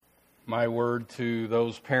My word to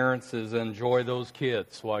those parents is enjoy those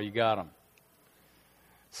kids while you got them.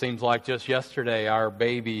 Seems like just yesterday our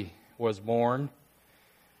baby was born.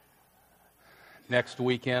 Next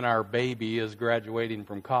weekend our baby is graduating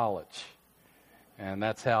from college. And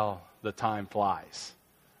that's how the time flies.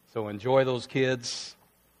 So enjoy those kids,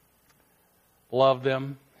 love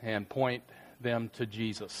them, and point them to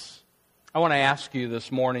Jesus. I want to ask you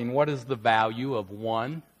this morning, what is the value of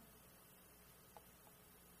one?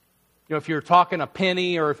 You know, if you're talking a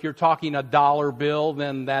penny or if you're talking a dollar bill,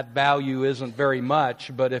 then that value isn't very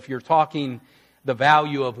much. But if you're talking the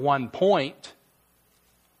value of 1 point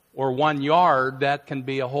or 1 yard, that can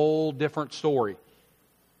be a whole different story.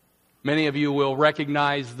 Many of you will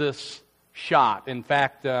recognize this shot. In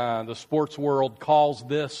fact, the sports world calls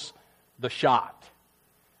this the shot.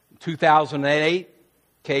 In 2008,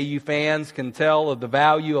 KU fans can tell of the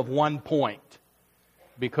value of 1 point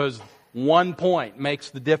because 1 point makes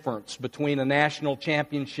the difference between a national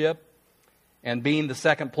championship and being the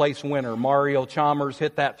second place winner. Mario Chalmers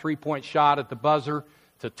hit that 3-point shot at the buzzer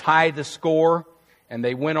to tie the score, and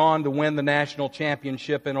they went on to win the national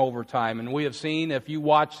championship in overtime. And we have seen, if you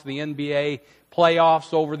watch the NBA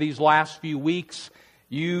playoffs over these last few weeks,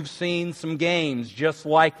 you've seen some games just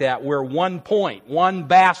like that where 1 point, 1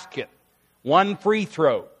 basket, 1 free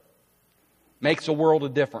throw makes a world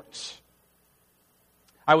of difference.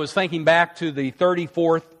 I was thinking back to the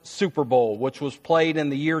 34th Super Bowl, which was played in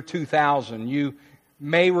the year 2000. You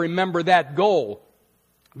may remember that goal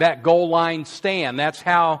line stand. That's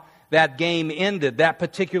how that game ended. That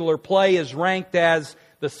particular play is ranked as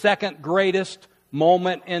the second greatest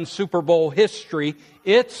moment in Super Bowl history.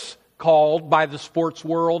 It's called by the sports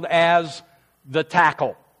world as the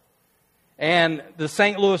tackle. And the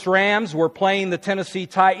St. Louis Rams were playing the Tennessee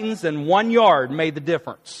Titans, and 1 yard made the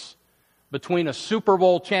difference between a Super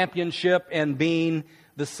Bowl championship and being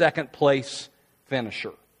the second place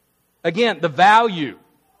finisher. Again, the value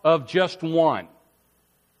of just one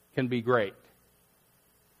can be great.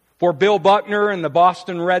 For Bill Buckner and the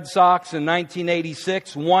Boston Red Sox in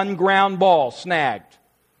 1986, 1 ground ball snagged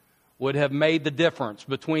would have made the difference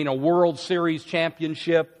between a World Series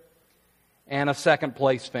championship and a second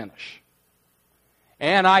place finish.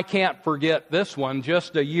 And I can't forget this one,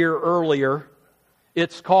 just a year earlier.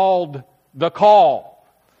 It's called The Call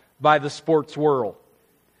by the sports world.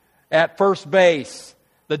 At first base,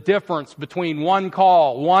 the difference between 1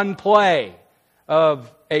 call, 1 play of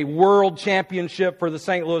a world championship for the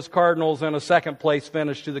St. Louis Cardinals and a second place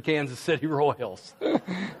finish to the Kansas City Royals.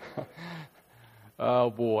 Oh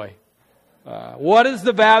boy. What is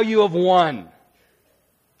the value of 1?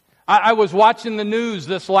 I was watching the news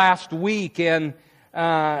this last week, and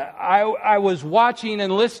I was watching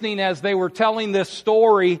and listening as they were telling this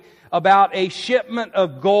story about a shipment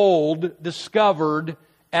of gold discovered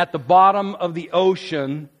at the bottom of the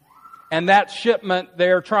ocean. And that shipment,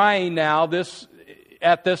 they're trying now,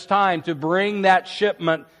 at this time, to bring that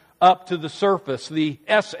shipment up to the surface. The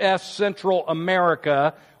SS Central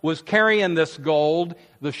America was carrying this gold.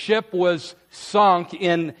 The ship was sunk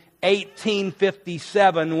in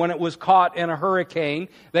 1857 when it was caught in a hurricane.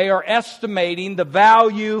 They are estimating the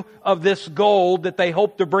value of this gold that they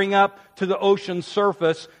hope to bring up to the ocean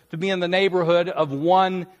surface to be in the neighborhood of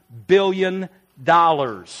 $1 billion.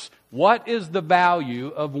 What is the value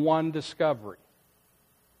of 1 discovery?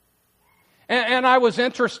 And I was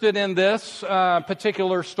interested in this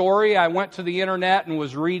particular story. I went to the internet and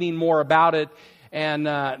was reading more about it. And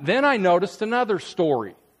then I noticed another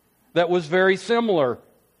story that was very similar.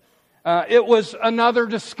 It was another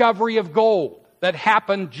discovery of gold that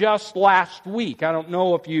happened just last week. I don't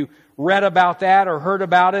know if you read about that or heard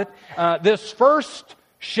about it. This first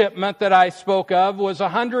shipment that I spoke of was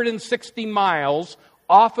 160 miles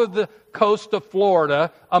off of the coast of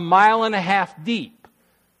Florida, 1.5 miles deep.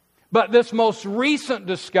 But this most recent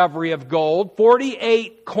discovery of gold,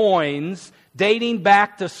 48 coins dating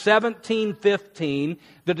back to 1715,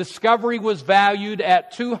 the discovery was valued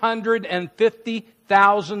at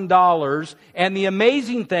 $250,000. And the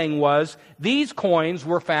amazing thing was, these coins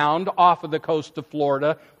were found off of the coast of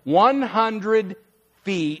Florida, 100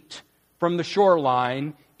 feet from the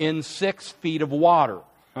shoreline in 6 feet of water.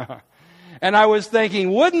 And I was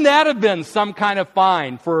thinking, wouldn't that have been some kind of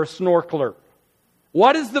find for a snorkeler?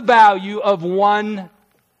 What is the value of 1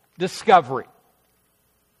 discovery?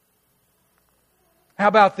 How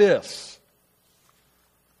about this?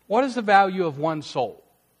 What is the value of 1 soul?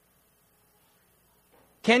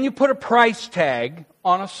 Can you put a price tag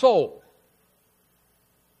on a soul?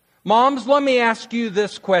 Moms, let me ask you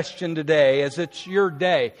this question today as it's your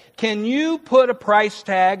day. Can you put a price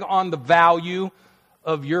tag on the value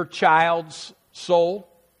of your child's soul?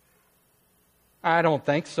 I don't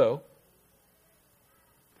think so.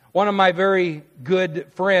 One of my very good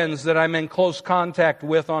friends that I'm in close contact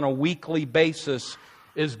with on a weekly basis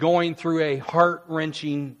is going through a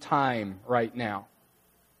heart-wrenching time right now.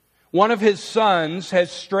 One of his sons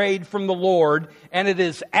has strayed from the Lord, and it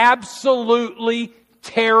is absolutely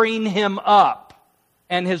tearing him up,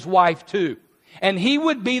 and his wife too. And he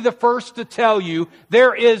would be the first to tell you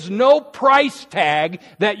there is no price tag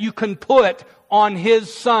that you can put on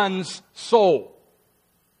his son's soul.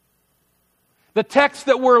 The text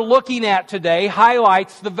that we're looking at today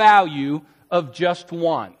highlights the value of just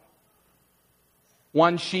one.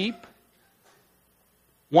 One sheep,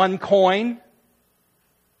 one coin,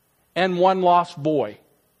 and one lost boy.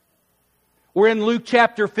 We're in Luke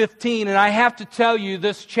chapter 15, and I have to tell you,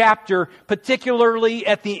 this chapter, particularly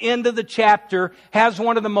at the end of the chapter, has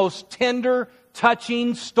one of the most tender,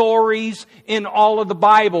 touching stories in all of the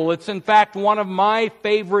Bible. It's in fact one of my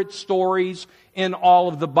favorite stories in all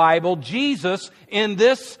of the Bible. Jesus, in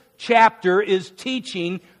this chapter, is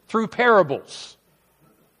teaching through parables.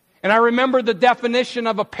 And I remember the definition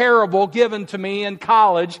of a parable given to me in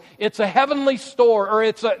college. It's a heavenly story, or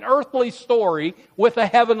it's an earthly story with a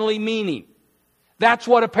heavenly meaning. That's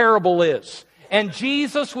what a parable is. And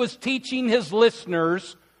Jesus was teaching His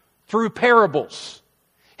listeners through parables.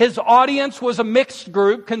 His audience was a mixed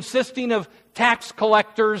group consisting of tax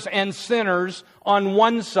collectors and sinners on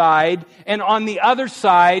one side, and on the other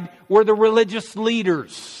side were the religious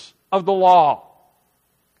leaders of the law.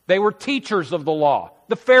 They were teachers of the law,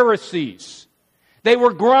 the Pharisees. They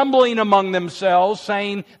were grumbling among themselves,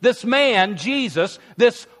 saying, "This man, Jesus,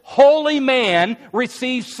 this holy man,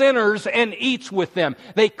 receives sinners and eats with them."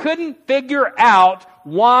 They couldn't figure out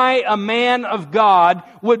why a man of God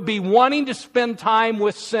would be wanting to spend time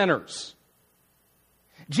with sinners.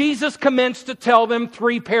 Jesus commenced to tell them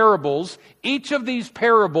 3 parables, each of these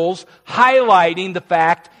parables highlighting the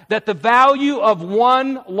fact that the value of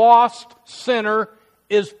one lost sinner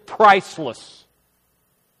is priceless.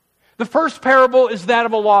 The first parable is that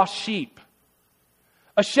of a lost sheep.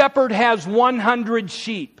 A shepherd has 100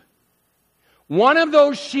 sheep. One of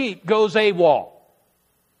those sheep goes AWOL.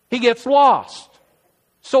 He gets lost.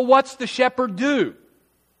 So what's the shepherd do?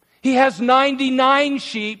 He has 99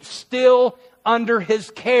 sheep still under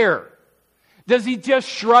his care. Does he just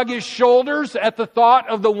shrug his shoulders at the thought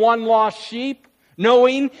of the one lost sheep,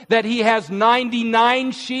 knowing that he has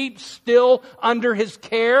 99 sheep still under his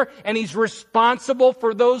care and he's responsible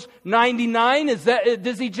for those 99? Is that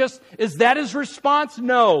his response?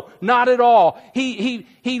 No, not at all. He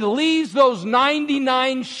leaves those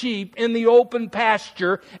 99 sheep in the open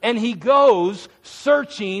pasture and he goes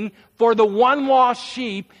searching for the one lost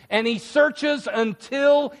sheep, and he searches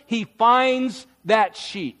until he finds that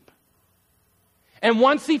sheep. And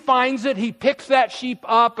once he finds it, he picks that sheep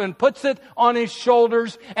up and puts it on his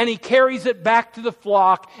shoulders, and he carries it back to the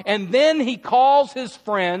flock, and then he calls his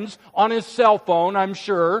friends on his cell phone, I'm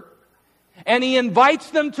sure, and he invites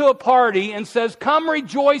them to a party and says, "Come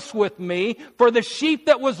rejoice with me, for the sheep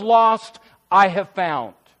that was lost I have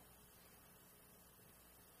found."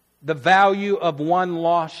 The value of one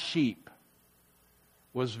lost sheep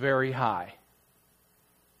was very high.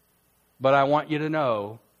 But I want you to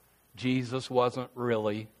know, Jesus wasn't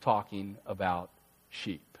really talking about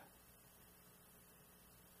sheep.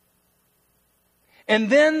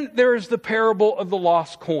 And then there is the parable of the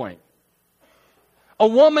lost coin. A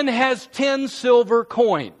woman has 10 silver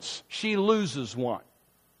coins. She loses one.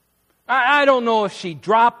 I don't know if she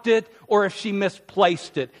dropped it or if she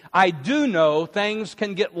misplaced it. I do know things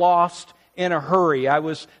can get lost in a hurry. I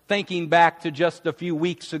was thinking back to just a few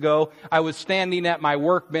weeks ago. I was standing at my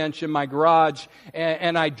workbench in my garage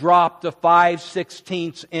and I dropped a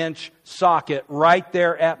 5/16 inch socket right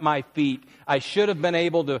there at my feet. I should have been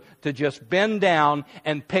able to just bend down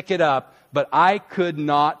and pick it up, but I could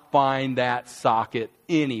not find that socket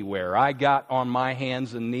anywhere. I got on my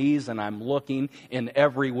hands and knees and I'm looking in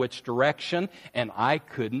every which direction and I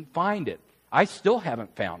couldn't find it. I still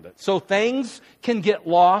haven't found it. So things can get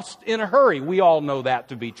lost in a hurry. We all know that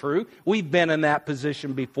to be true. We've been in that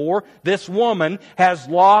position before. This woman has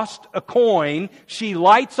lost a coin. She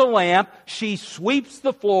lights a lamp. She sweeps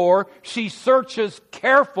the floor. She searches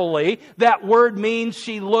carefully. That word means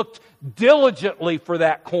she looked diligently for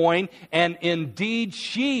that coin. And indeed,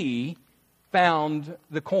 she found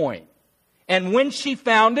the coin. And when she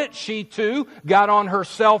found it, she too got on her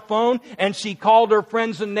cell phone and she called her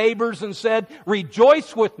friends and neighbors and said,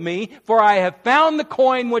 "Rejoice with me, for I have found the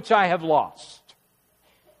coin which I have lost."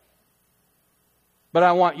 But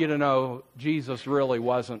I want you to know, Jesus really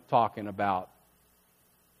wasn't talking about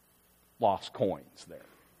lost coins there.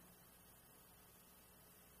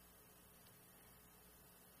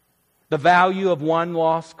 The value of one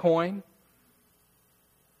lost coin?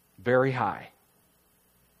 Very high.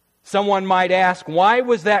 Someone might ask, why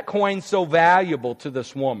was that coin so valuable to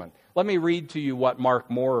this woman? Let me read to you what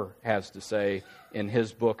Mark Moore has to say in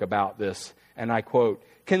his book about this, and I quote,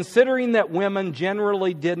 "Considering that women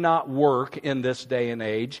generally did not work in this day and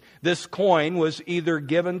age, this coin was either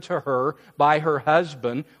given to her by her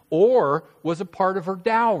husband or was a part of her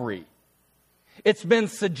dowry. It's been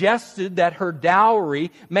suggested that her dowry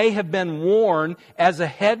may have been worn as a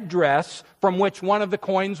headdress from which one of the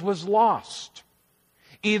coins was lost.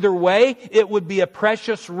 Either way, it would be a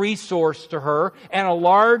precious resource to her and a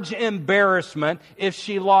large embarrassment if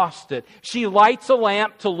she lost it. She lights a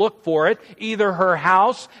lamp to look for it. Either her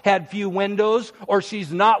house had few windows or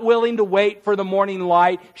she's not willing to wait for the morning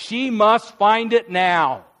light. She must find it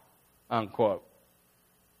now." Unquote.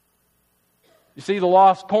 You see, the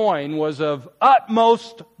lost coin was of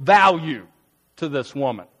utmost value to this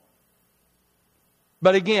woman.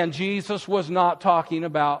 But again, Jesus was not talking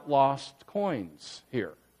about lost coins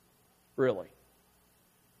here, really.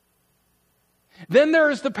 Then there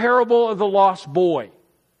is the parable of the lost boy.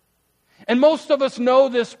 And most of us know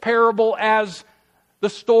this parable as the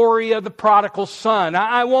story of the prodigal son.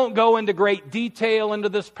 I won't go into great detail into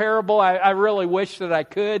this parable. I really wish that I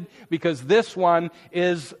could, because this one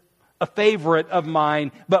is a favorite of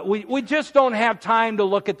mine, but we just don't have time to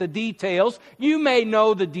look at the details. You may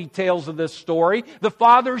know the details of this story. The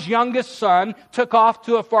father's youngest son took off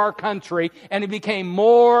to a far country, and he became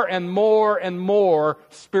more and more and more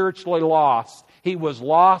spiritually lost. He was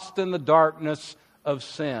lost in the darkness of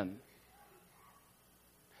sin.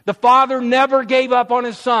 The father never gave up on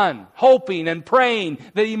his son, hoping and praying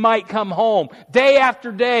that he might come home. Day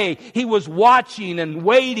after day, he was watching and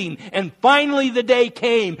waiting, and finally the day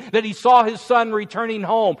came that he saw his son returning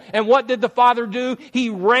home. And what did the father do? He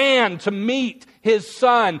ran to meet his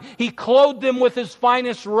son. He clothed him with his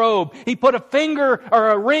finest robe. He put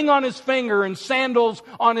a ring on his finger and sandals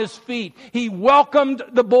on his feet. He welcomed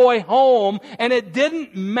the boy home, and it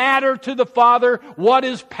didn't matter to the father what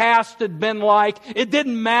his past had been like. It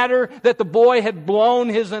didn't matter that the boy had blown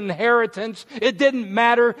his inheritance. It didn't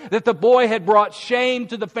matter that the boy had brought shame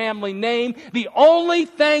to the family name. The only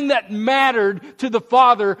thing that mattered to the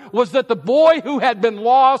father was that the boy who had been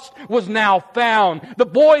lost was now found. The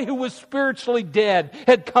boy who was spiritually dead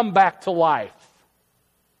had come back to life.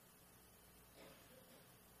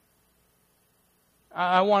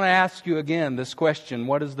 I want to ask you again this question: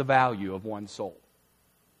 what is the value of one soul?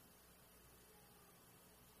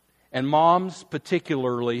 And moms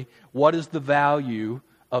particularly, what is the value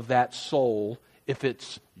of that soul if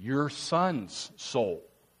it's your son's soul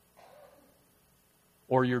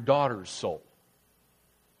or your daughter's soul?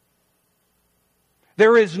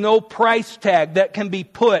 There is no price tag that can be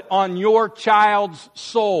put on your child's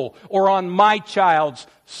soul or on my child's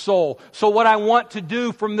soul. So what I want to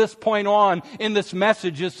do from this point on in this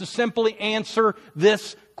message is to simply answer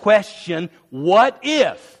this question: what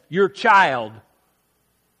if your child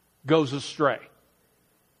goes astray?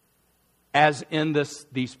 As in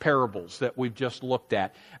these parables that we've just looked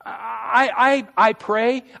at. I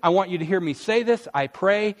pray, I want you to hear me say this, I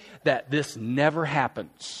pray that this never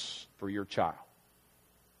happens for your child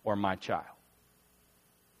or my child.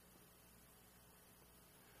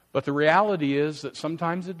 But the reality is that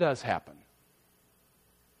sometimes it does happen.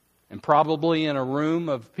 And probably in a room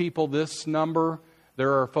of people this number,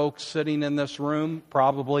 there are folks sitting in this room,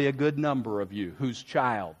 probably a good number of you, whose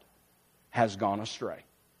child has gone astray.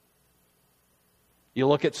 You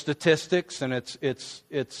look at statistics and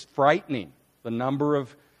it's frightening. The number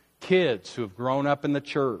of kids who have grown up in the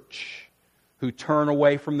church, who turn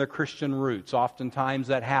away from their Christian roots. Oftentimes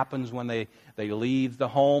that happens when they leave the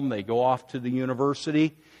home, they go off to the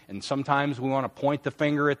university, and sometimes we want to point the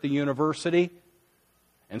finger at the university.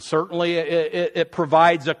 And certainly it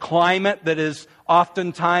provides a climate that is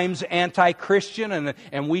oftentimes anti-Christian,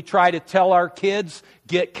 and we try to tell our kids,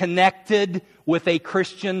 get connected with a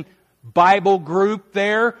Christian Bible group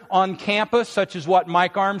there on campus, such as what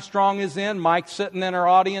Mike Armstrong is in. Mike's sitting in our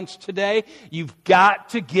audience today. You've got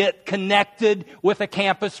to get connected with a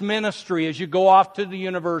campus ministry as you go off to the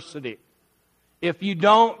university. If you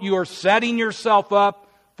don't, you are setting yourself up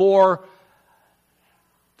for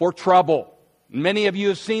trouble. Many of you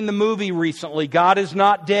have seen the movie recently, God is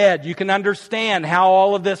Not Dead. You can understand how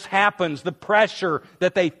all of this happens. The pressure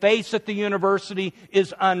that they face at the university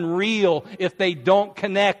is unreal if they don't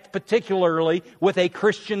connect, particularly with a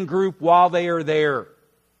Christian group while they are there.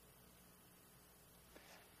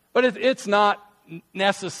 But it's not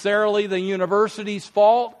necessarily the university's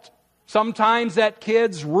fault. Sometimes that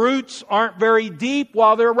kid's roots aren't very deep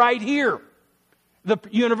while they're right here. The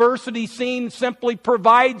university scene simply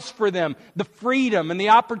provides for them the freedom and the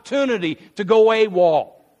opportunity to go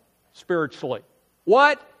AWOL spiritually.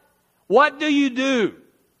 What do you do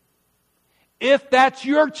if that's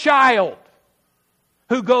your child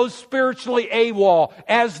who goes spiritually AWOL,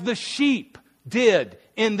 as the sheep did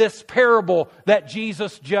in this parable that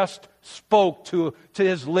Jesus just spoke to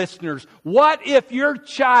his listeners? What if your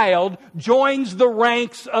child joins the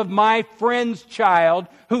ranks of my friend's child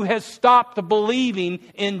who has stopped believing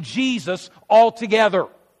in Jesus altogether?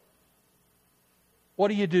 What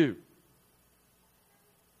do you do?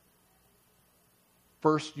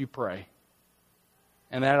 First, you pray.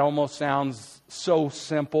 And that almost sounds so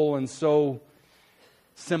simple and so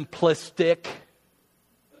simplistic.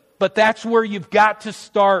 But that's where you've got to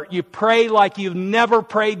start. You pray like you've never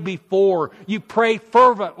prayed before. You pray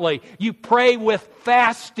fervently. You pray with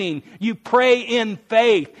fasting. You pray in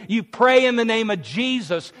faith. You pray in the name of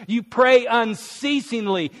Jesus. You pray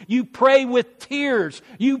unceasingly. You pray with tears.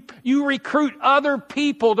 You recruit other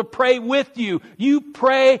people to pray with you. You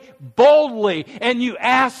pray boldly, and you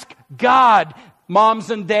ask God, moms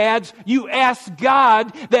and dads, you ask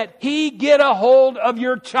God that He get a hold of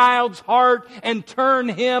your child's heart and turn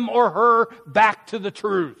him or her back to the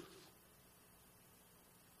truth.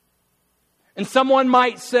 And someone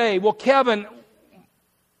might say, well, Kevin,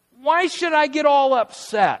 why should I get all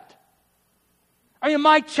upset? I mean,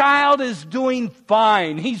 my child is doing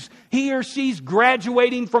fine. He or she's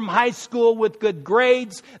graduating from high school with good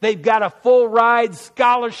grades. They've got a full ride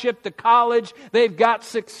scholarship to college. They've got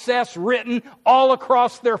success written all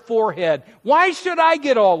across their forehead. Why should I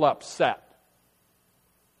get all upset?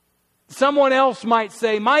 Someone else might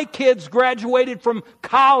say, my kid's graduated from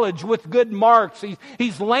college with good marks.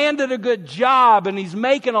 He's landed a good job, and he's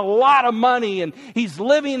making a lot of money, and he's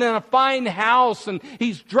living in a fine house, and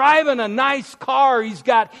he's driving a nice car. He's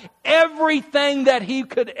got everything that he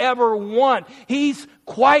could ever want. He's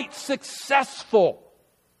quite successful.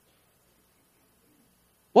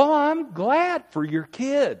 Well, I'm glad for your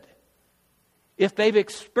kid if they've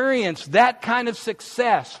experienced that kind of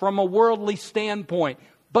success from a worldly standpoint.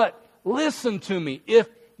 But listen to me. If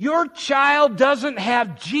your child doesn't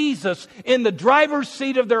have Jesus in the driver's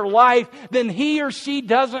seat of their life, then he or she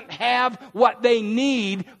doesn't have what they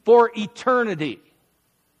need for eternity.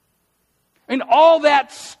 And all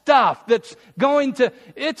that stuff it's going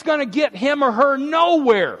to get him or her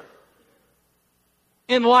nowhere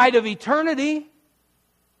in light of eternity.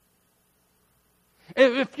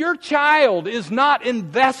 If your child is not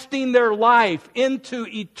investing their life into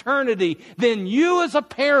eternity, then you as a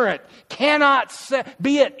parent cannot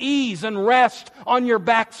be at ease and rest on your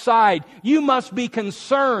backside. You must be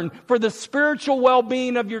concerned for the spiritual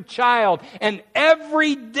well-being of your child. And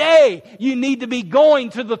every day you need to be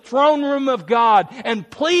going to the throne room of God and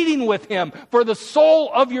pleading with Him for the soul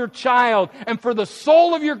of your child and for the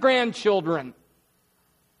soul of your grandchildren.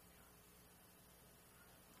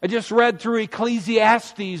 I just read through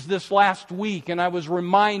Ecclesiastes this last week, and I was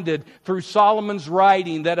reminded through Solomon's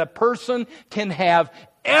writing that a person can have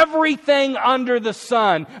everything under the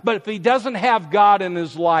sun, but if he doesn't have God in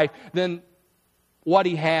his life, then what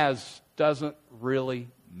he has doesn't really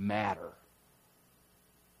matter.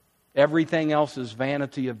 Everything else is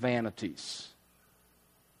vanity of vanities.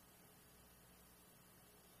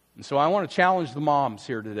 And so I want to challenge the moms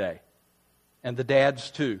here today, and the dads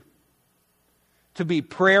too, to be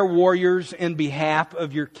prayer warriors in behalf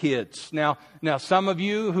of your kids. Now, some of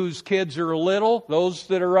you whose kids are little, those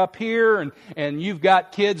that are up here, and you've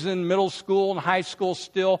got kids in middle school and high school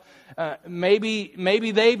still,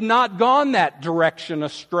 maybe they've not gone that direction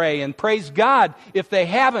astray, and praise God if they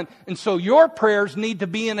haven't. And so your prayers need to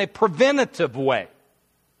be in a preventative way.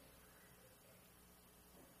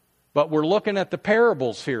 But we're looking at the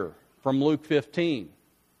parables here from Luke 15.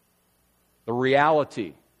 The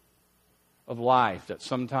reality of life that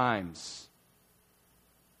sometimes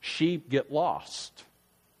sheep get lost,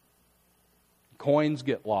 coins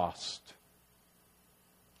get lost,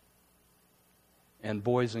 and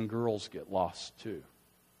boys and girls get lost too.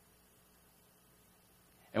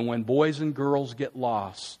 And when boys and girls get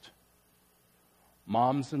lost,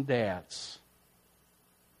 moms and dads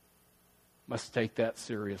must take that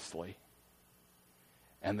seriously,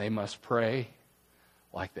 and they must pray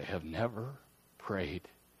like they have never prayed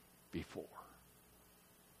before.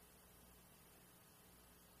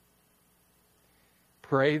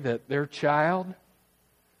 Pray that their child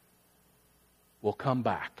will come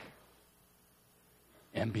back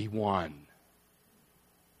and be one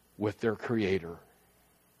with their Creator,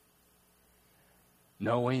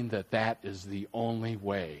 knowing that that is the only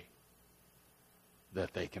way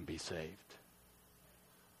that they can be saved.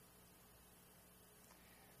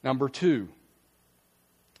 Number 2,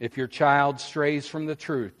 if your child strays from the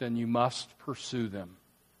truth, then you must pursue them.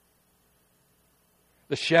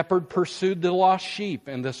 The shepherd pursued the lost sheep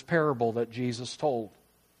in this parable that Jesus told.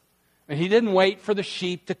 And he didn't wait for the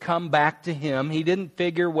sheep to come back to him. He didn't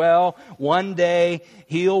figure, well, one day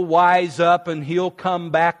he'll wise up and he'll come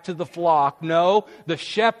back to the flock. No, the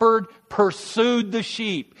shepherd pursued the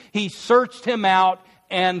sheep. He searched him out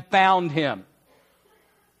and found him.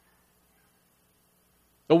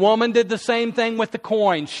 The woman did the same thing with the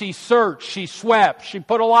coin. She searched, she swept, she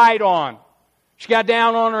put a light on. She got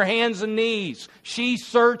down on her hands and knees. She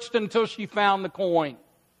searched until she found the coin.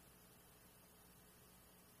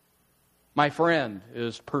 My friend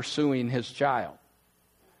is pursuing his child.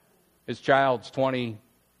 His child's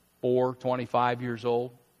 24, 25 years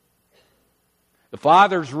old. The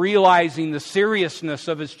father's realizing the seriousness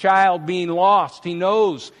of his child being lost. He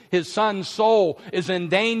knows his son's soul is in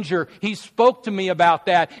danger. He spoke to me about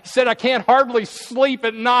that. He said, I can't hardly sleep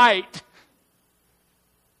at night,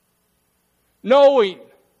 knowing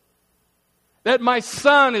that my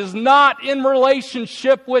son is not in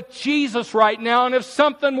relationship with Jesus right now, and if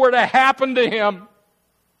something were to happen to him.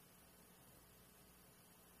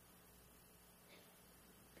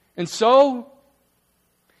 And so,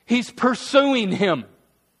 he's pursuing him.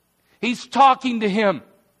 He's talking to him.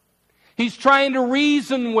 He's trying to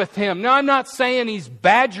reason with him. Now, I'm not saying he's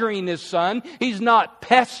badgering his son. He's not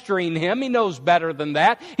pestering him. He knows better than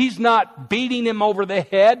that. He's not beating him over the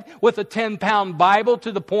head with a 10-pound Bible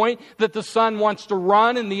to the point that the son wants to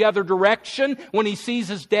run in the other direction when he sees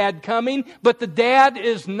his dad coming. But the dad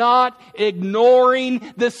is not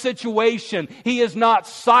ignoring the situation. He is not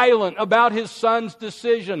silent about his son's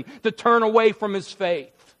decision to turn away from his faith.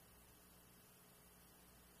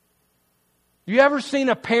 You ever seen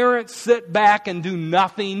a parent sit back and do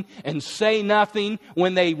nothing and say nothing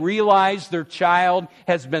when they realize their child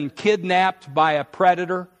has been kidnapped by a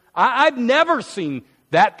predator? I've never seen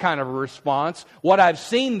that kind of a response. What I've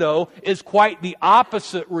seen, though, is quite the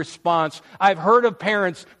opposite response. I've heard of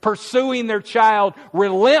parents pursuing their child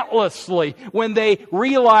relentlessly when they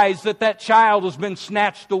realize that that child has been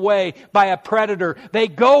snatched away by a predator. They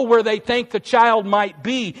go where they think the child might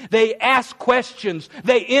be. They ask questions.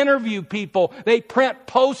 They interview people. They print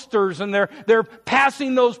posters, and they're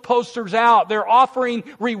passing those posters out. They're offering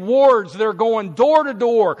rewards. They're going door to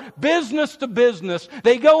door, business to business.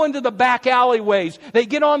 They go into the back alleyways. They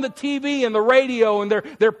get on the TV and the radio, and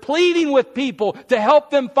they're pleading with people to help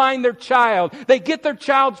them find their child. They get their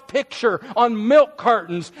child's picture on milk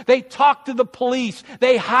cartons. They talk to the police.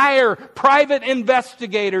 They hire private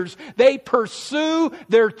investigators. They pursue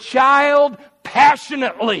their child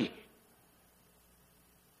passionately.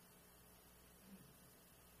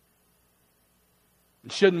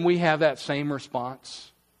 Shouldn't we have that same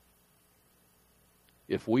response?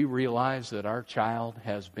 If we realize that our child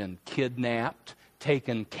has been kidnapped,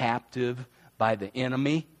 taken captive by the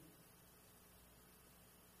enemy.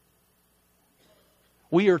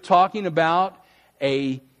 We are talking about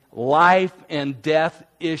a life and death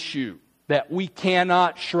issue that we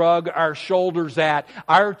cannot shrug our shoulders at.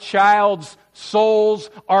 Our child's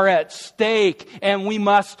souls are at stake, and we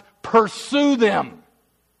must pursue them.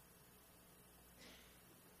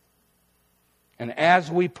 And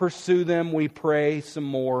as we pursue them, we pray some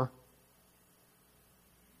more.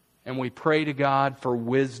 And we pray to God for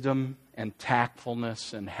wisdom and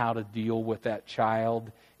tactfulness and how to deal with that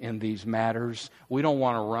child in these matters. We don't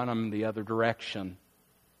want to run them the other direction.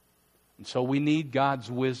 And so we need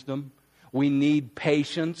God's wisdom. We need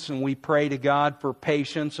patience, and we pray to God for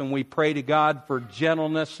patience, and we pray to God for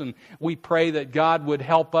gentleness, and we pray that God would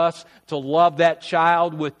help us to love that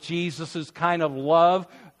child with Jesus' kind of love.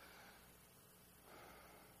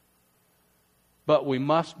 But we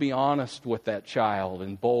must be honest with that child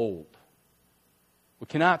and bold. We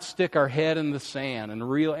cannot stick our head in the sand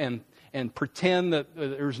and pretend that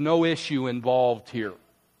there's no issue involved here.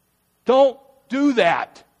 Don't do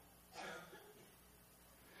that.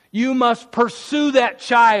 You must pursue that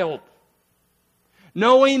child,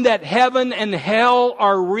 knowing that heaven and hell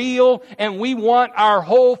are real, and we want our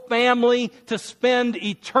whole family to spend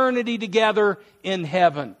eternity together in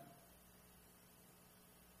heaven.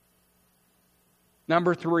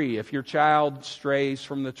 Number 3, if your child strays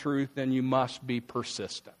from the truth, then you must be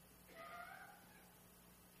persistent.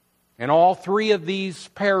 In all three of these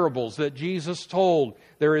parables that Jesus told,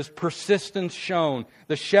 there is persistence shown.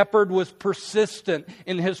 The shepherd was persistent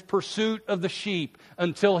in his pursuit of the sheep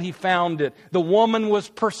until he found it. The woman was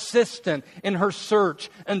persistent in her search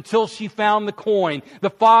until she found the coin. The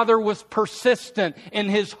father was persistent in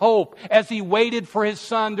his hope as he waited for his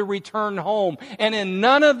son to return home. And in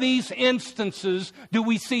none of these instances do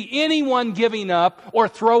we see anyone giving up or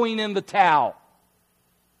throwing in the towel.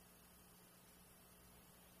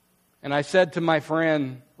 And I said to my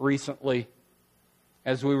friend recently,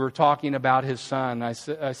 as we were talking about his son, I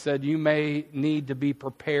said, you may need to be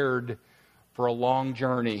prepared for a long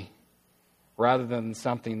journey rather than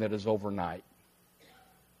something that is overnight.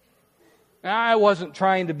 Now, I wasn't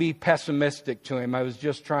trying to be pessimistic to him. I was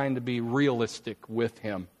just trying to be realistic with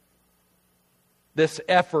him. This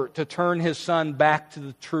effort to turn his son back to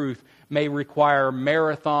the truth may require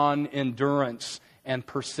marathon endurance and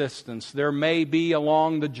persistence. There may be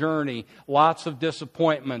along the journey lots of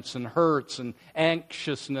disappointments and hurts and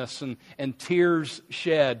anxiousness and tears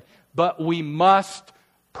shed. But we must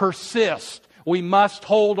persist. We must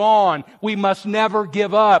hold on. We must never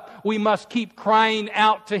give up. We must keep crying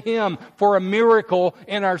out to Him for a miracle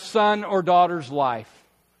in our son or daughter's life.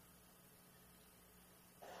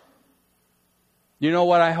 You know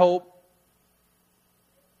what I hope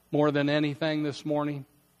more than anything this morning?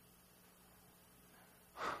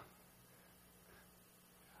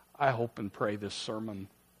 I hope and pray this sermon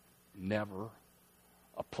never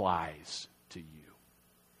applies to you.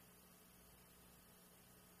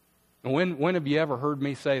 And when have you ever heard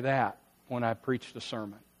me say that when I preached a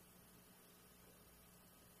sermon?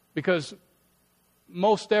 Because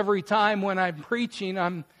most every time when I'm preaching,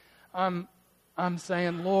 I'm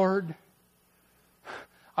saying, Lord,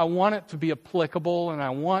 I want it to be applicable, and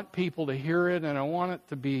I want people to hear it, and I want it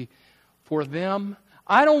to be for them.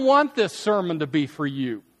 I don't want this sermon to be for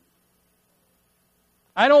you.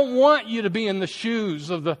 I don't want you to be in the shoes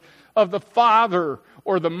of the father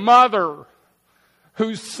or the mother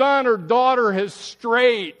whose son or daughter has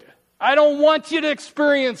strayed. I don't want you to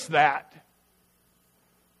experience that.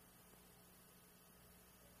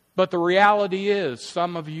 But the reality is,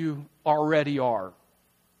 some of you already are.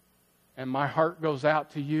 And my heart goes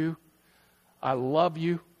out to you. I love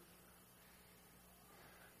you.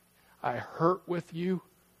 I hurt with you.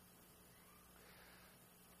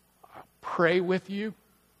 I pray with you.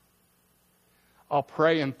 I'll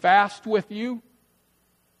pray and fast with you.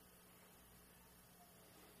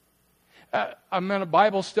 I'm in a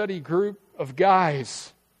Bible study group of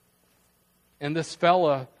guys. And this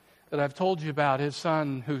fella that I've told you about, his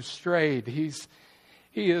son who strayed, he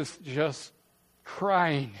is just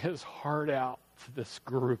crying his heart out to this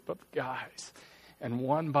group of guys. And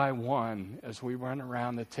one by one, as we went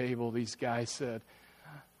around the table, these guys said,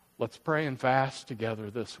 let's pray and fast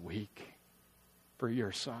together this week for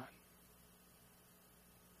your son.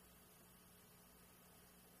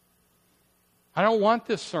 I don't want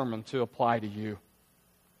this sermon to apply to you.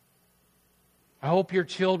 I hope your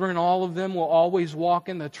children, all of them, will always walk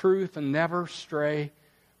in the truth and never stray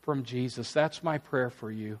from Jesus. That's my prayer for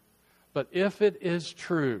you. But if it is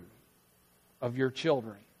true of your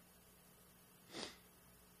children,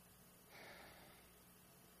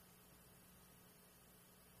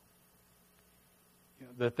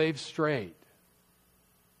 that they've strayed,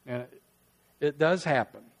 and it does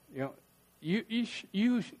happen.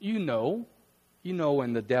 You know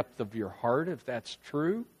in the depth of your heart if that's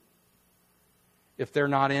true. If they're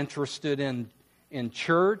not interested in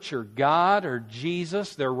church or God or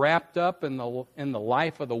Jesus, they're wrapped up in the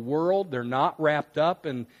life of the world. They're not wrapped up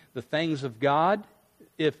in the things of God.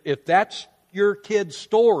 If that's your kid's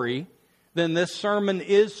story, then this sermon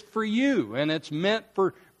is for you, and it's meant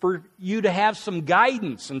for you to have some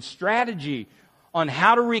guidance and strategy on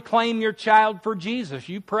how to reclaim your child for Jesus.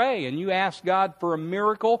 You pray and you ask God for a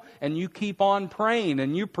miracle, and you keep on praying,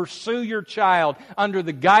 and you pursue your child under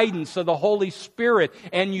the guidance of the Holy Spirit,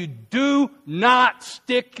 and you do not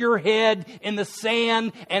stick your head in the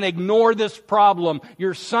sand and ignore this problem.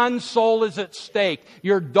 Your son's soul is at stake.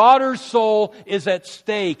 Your daughter's soul is at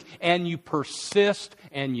stake, and you persist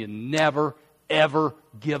and you never, ever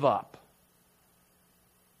give up.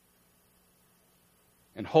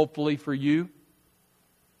 And hopefully for you,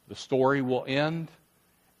 the story will end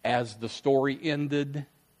as the story ended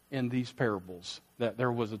in these parables. That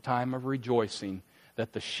there was a time of rejoicing,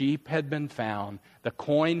 that the sheep had been found, the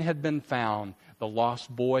coin had been found, the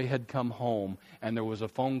lost boy had come home, and there was a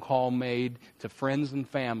phone call made to friends and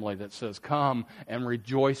family that says, come and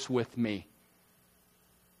rejoice with me.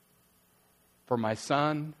 For my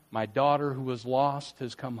son, my daughter who was lost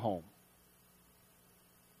has come home.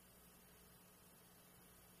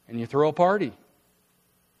 and you throw a party.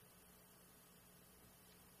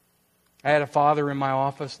 I had a father in my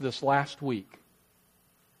office this last week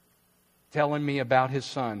telling me about his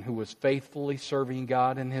son who was faithfully serving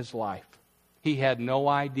God in his life. He had no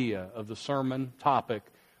idea of the sermon topic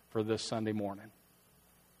for this Sunday morning.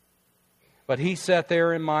 But he sat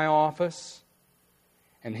there in my office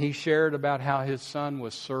and he shared about how his son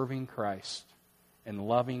was serving Christ and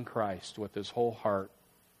loving Christ with his whole heart.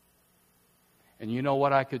 And you know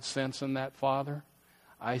what I could sense in that father?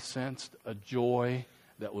 I sensed a joy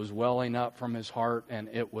that was welling up from his heart, and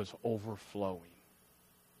it was overflowing.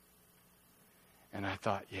 And I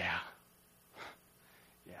thought, yeah,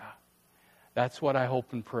 that's what I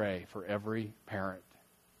hope and pray for every parent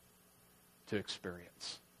to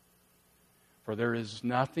experience. For there is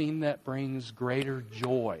nothing that brings greater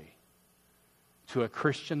joy to a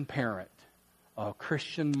Christian parent, a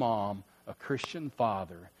Christian mom, a Christian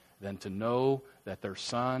father, than to know that their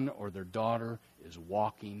son or their daughter is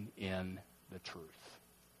walking in the truth.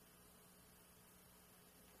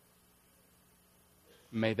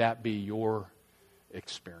 May that be your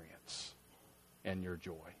experience and your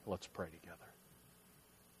joy. Let's pray together.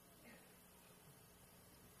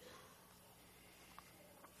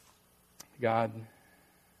 God,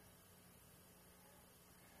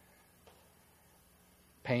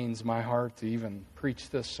 pains my heart to even preach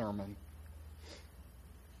this sermon,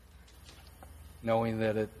 knowing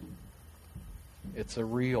that it's a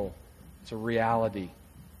reality.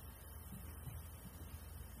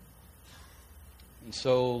 And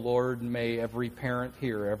so, Lord, may every parent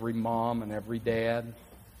here, every mom and every dad,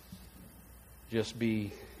 just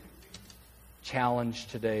be challenged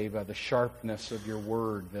today by the sharpness of your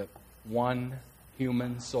word that one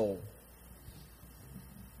human soul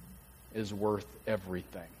is worth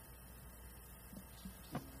everything.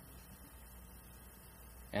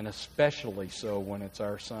 And especially so when it's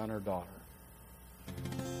our son or daughter.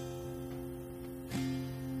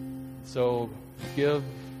 So give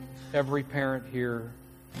every parent here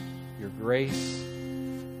your grace,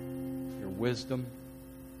 your wisdom,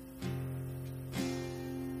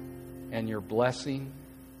 and your blessing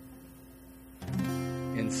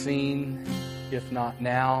in seeing, if not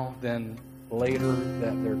now, then later,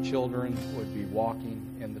 that their children would be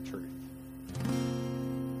walking in the truth.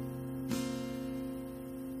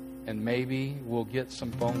 And maybe we'll get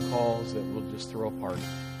some phone calls that we'll just throw a party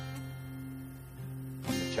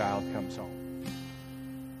when the child comes home.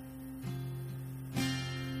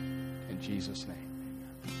 In Jesus' name.